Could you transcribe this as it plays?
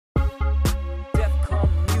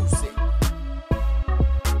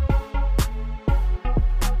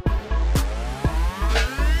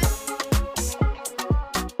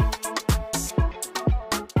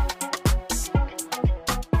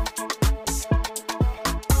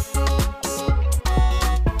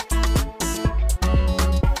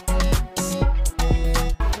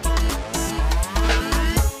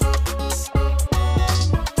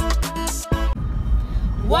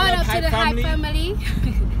family.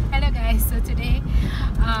 Hello guys. So today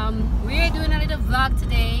we're doing a little vlog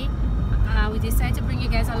today. We decided to bring you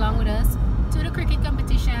guys along with us to the cricket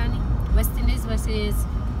competition, West Indies versus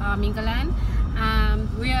England.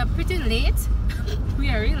 We are pretty late. We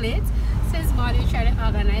are really late. Since morning we tried to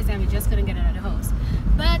organize and we just couldn't get out of the house.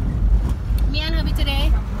 But me and hubby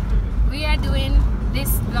today, we are doing this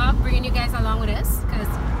vlog, bringing you guys along with us because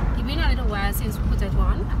it's been a little while since we put it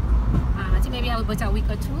on. I think maybe about a week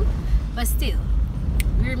or two, but still,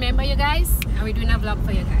 we remember you guys and we're doing a vlog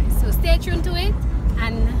for you guys. So stay tuned to it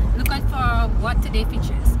and look out for what today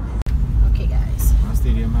features. Okay guys.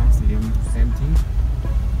 Stadium empty.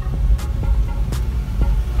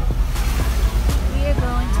 We are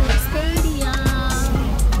going to the stadium.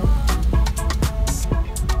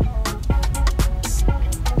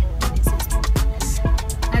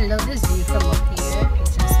 I love this view from up here.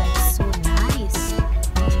 It's just like so nice.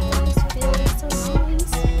 It's very so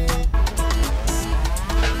nice.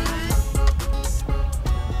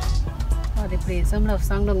 Oh, they play some love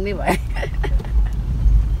song long way.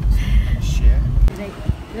 Share. Like,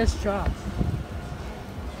 just drop.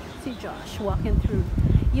 See Josh walking through.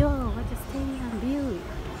 Yo, what a stadium view.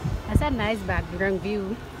 That's a nice background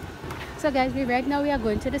view. So guys, right now we are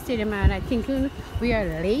going to the stadium and I think we are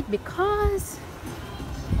late because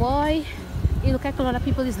boy, it looks like a lot of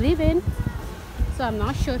people is leaving. So I'm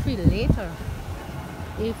not sure if we're late or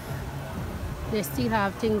if they still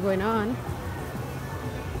have things going on.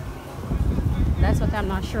 That's what I'm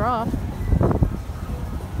not sure of.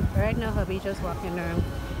 Right now hubby just walking around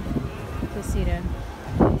to see them.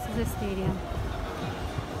 This is the stadium.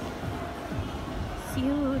 It's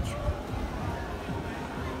huge.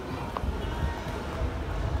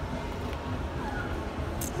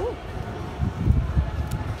 Ooh.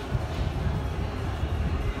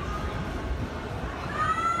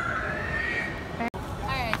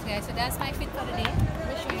 Alright guys, so that's my fit for the day. Let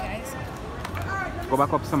me show you guys. Go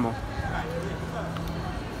back up some more.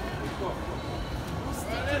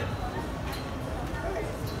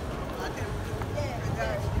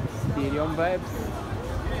 Stadium vibes.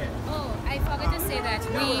 Oh, I forgot to say that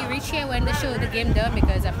we reached here when the game done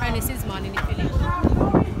because apparently this morning it finished.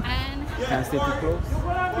 And Can't stay too close.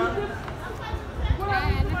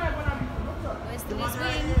 West Indies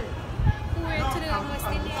win. Who were to the West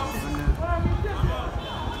Indies?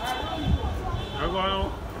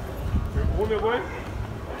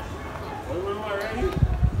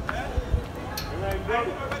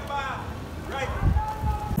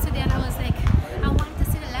 So then I was like, I wanted to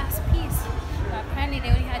see the last piece. But apparently they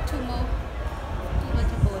only had two more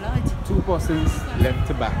to bowl out. 2 persons left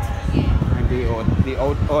to bat. Yeah. And they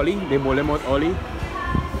out Ollie. They bowl him out Ollie.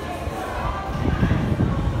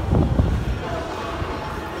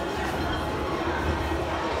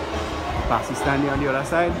 Passy standing on the other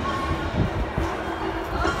side.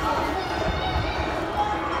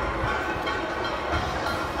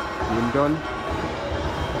 Game done.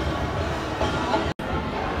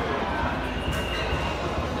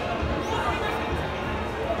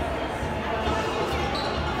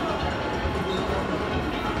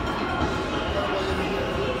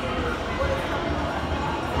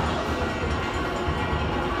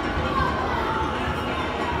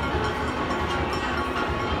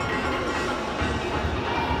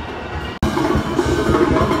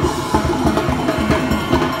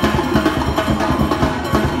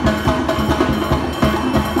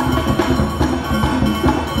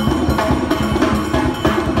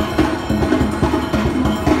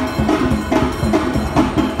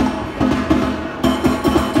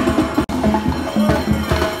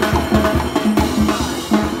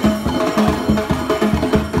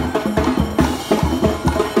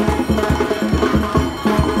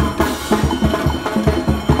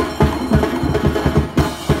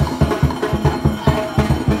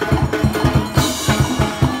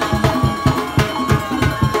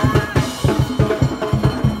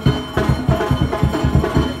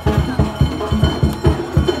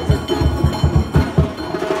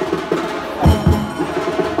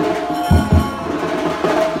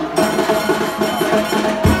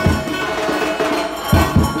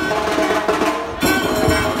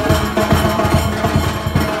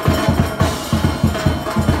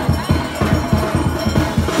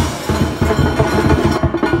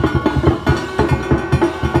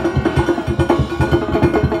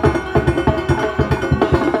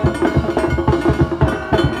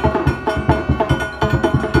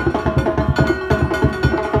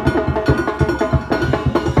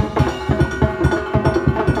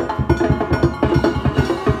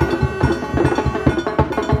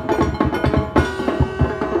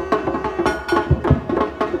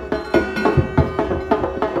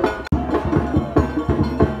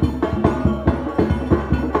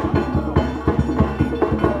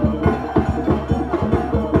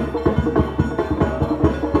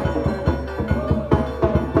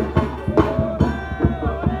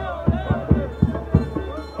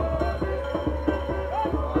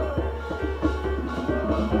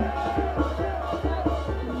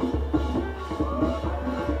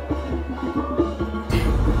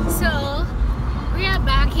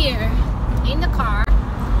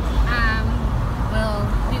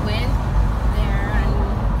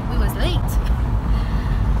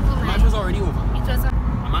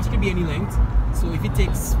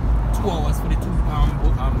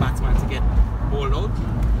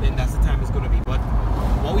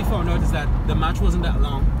 found out is that the match wasn't that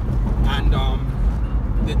long, and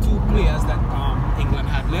the two players that England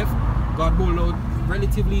had left got bowled out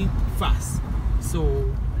relatively fast.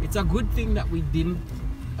 So it's a good thing that we didn't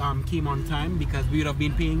came on time, because we would have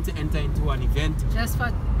been paying to enter into an event just for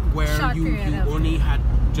where you only had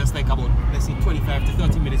just like about, let's say, 25 to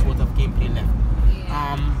 30 minutes worth of gameplay left.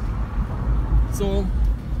 Yeah. So,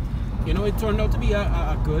 you know, it turned out to be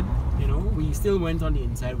a good, you know, we still went on the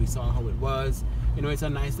inside, we saw how it was. You know, it's a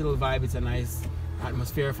nice little vibe, it's a nice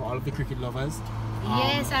atmosphere for all of the cricket lovers.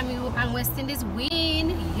 Yes, and West Indies win.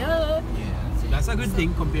 Yeah. Yeah, so that's a good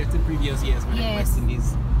thing compared to previous years when West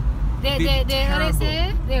Indies. They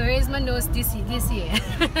say they raised my nose this year.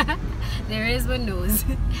 They raised my nose.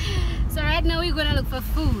 So right now we're gonna look for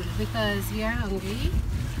food because we are hungry.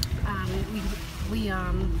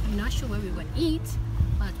 I'm not sure where we're gonna eat,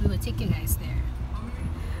 but we will take you guys there.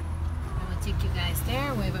 I will take you guys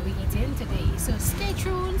there wherever we eat in today. So stay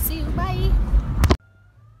tuned. See you. Bye.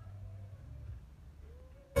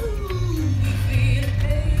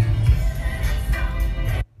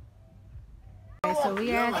 So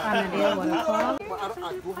we are at Grenada waterfall.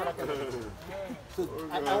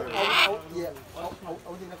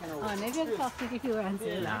 Oh, maybe I'll talk to you if you want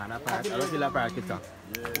to. Nah, not parrot. I don't feel like parrot can talk.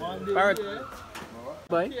 Parrot.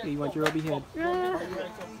 Boy, you want your rubby head?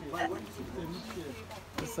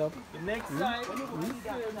 What's up? The next side.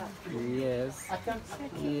 Yes.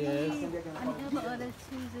 Yes.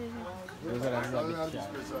 Those are the rubbish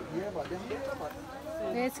child.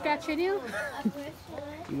 They're scratching you?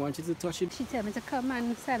 You want you to touch it? She told me to come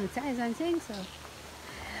and sanitize and things, so.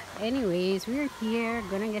 Anyways, we're here,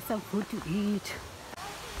 gonna get some food to eat.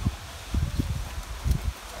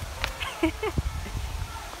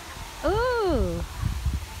 Ooh,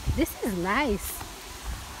 this is nice.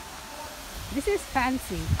 This is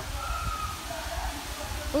fancy.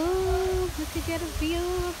 Ooh, we could get a view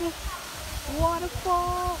of the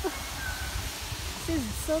waterfall. This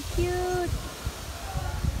is so cute.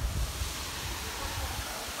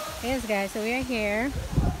 Yes guys, so we are here.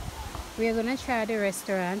 We are gonna try the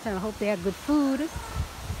restaurant and I hope they have good food.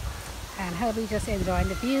 And hope we just enjoying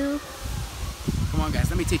the view. Come on guys,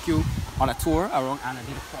 let me take you on a tour around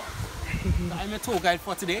Grenada Falls. I'm a tour guide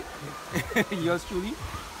for today. Yours truly.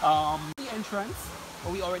 The entrance,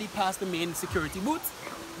 but we already passed the main security booth.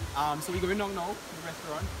 So we're going down now to the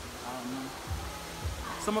restaurant.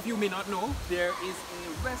 Some of you may not know, there is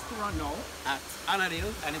a restaurant now at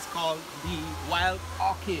Grenada and it's called the Wild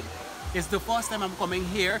Orchid. It's the first time I'm coming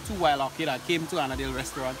here to Wild Orchid. I came to Grenada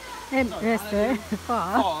restaurant.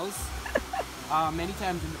 Falls many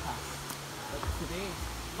times in the past. But today,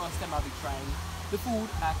 first time I'll be trying the food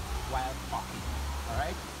at Wild Orchid.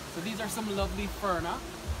 Alright? So these are some lovely ferna.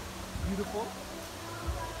 Beautiful.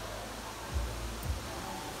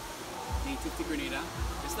 Native to Grenada.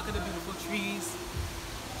 Just look at the beautiful trees.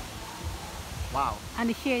 Wow. And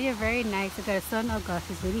the shade is very nice because the sun, oh gosh,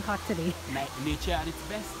 it's really hot today. Nature at its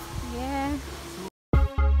best. Yeah.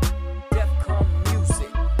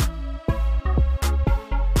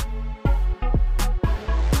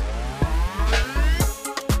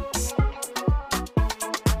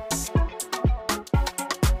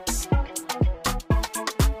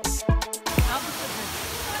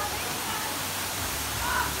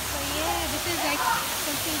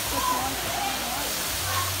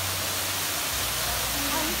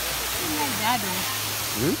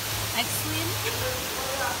 Like swim?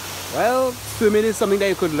 Well, swimming is something that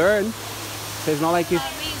you could learn. So it's not like if...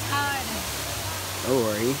 It's hard. Don't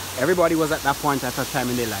worry. Everybody was at that point at a time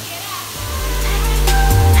in their life.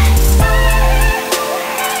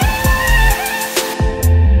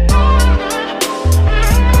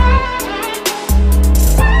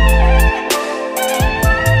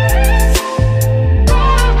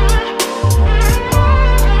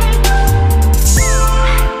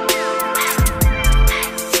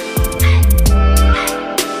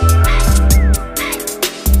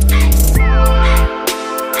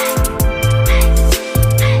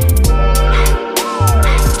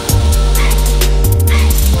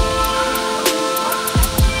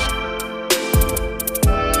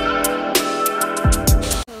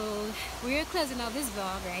 This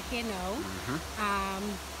vlog right here now.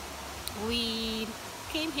 We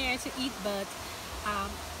came here to eat, but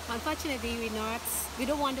unfortunately we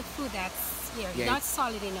don't want the food that's here. Yeah, not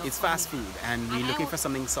solid enough. It's fast food and we're looking for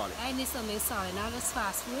something solid. I need something solid, not just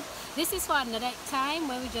fast food. This is for another time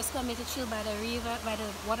when we just come here to chill by the river, by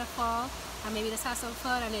the waterfall, and maybe just have some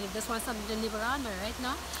fun, and then if just want something to live around. But right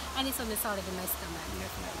now I need something solid in my stomach.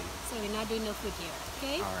 Definitely. So we're not doing no food here,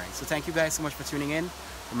 okay? Alright, so thank you guys so much for tuning in.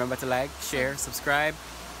 Remember to like, share, subscribe,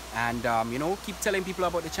 and you know, keep telling people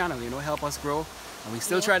about the channel, you know, help us grow. And we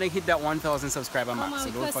still try to hit that 1,000 subscriber mark,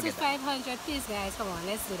 so don't forget that. 500, please guys, come on,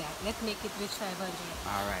 let's do that. Let's make it reach 500.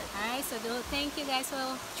 Alright. Alright, so thank you guys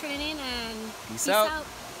for tuning in and Peace out.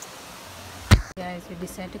 Guys, we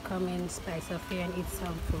decided to come in Spice of here and eat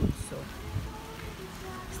some food, so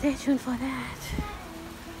stay tuned for that.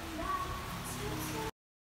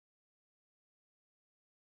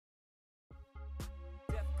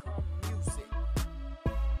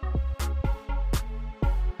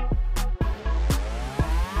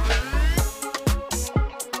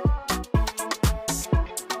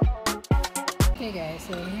 Okay guys,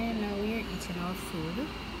 so here now we are eating our food.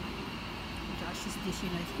 Josh is dishing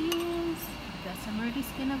out his. Got some roti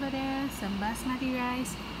skin over there, some basmati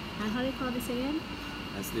rice, and how do you call this again?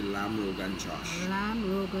 That's the lamb rogan Josh.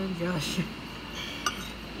 Lamb rogan Josh.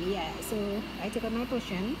 Yeah, so I took out my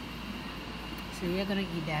portion. So we are gonna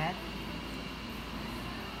eat that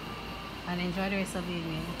and enjoy the rest of the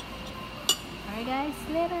evening. Alright guys,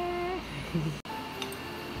 later.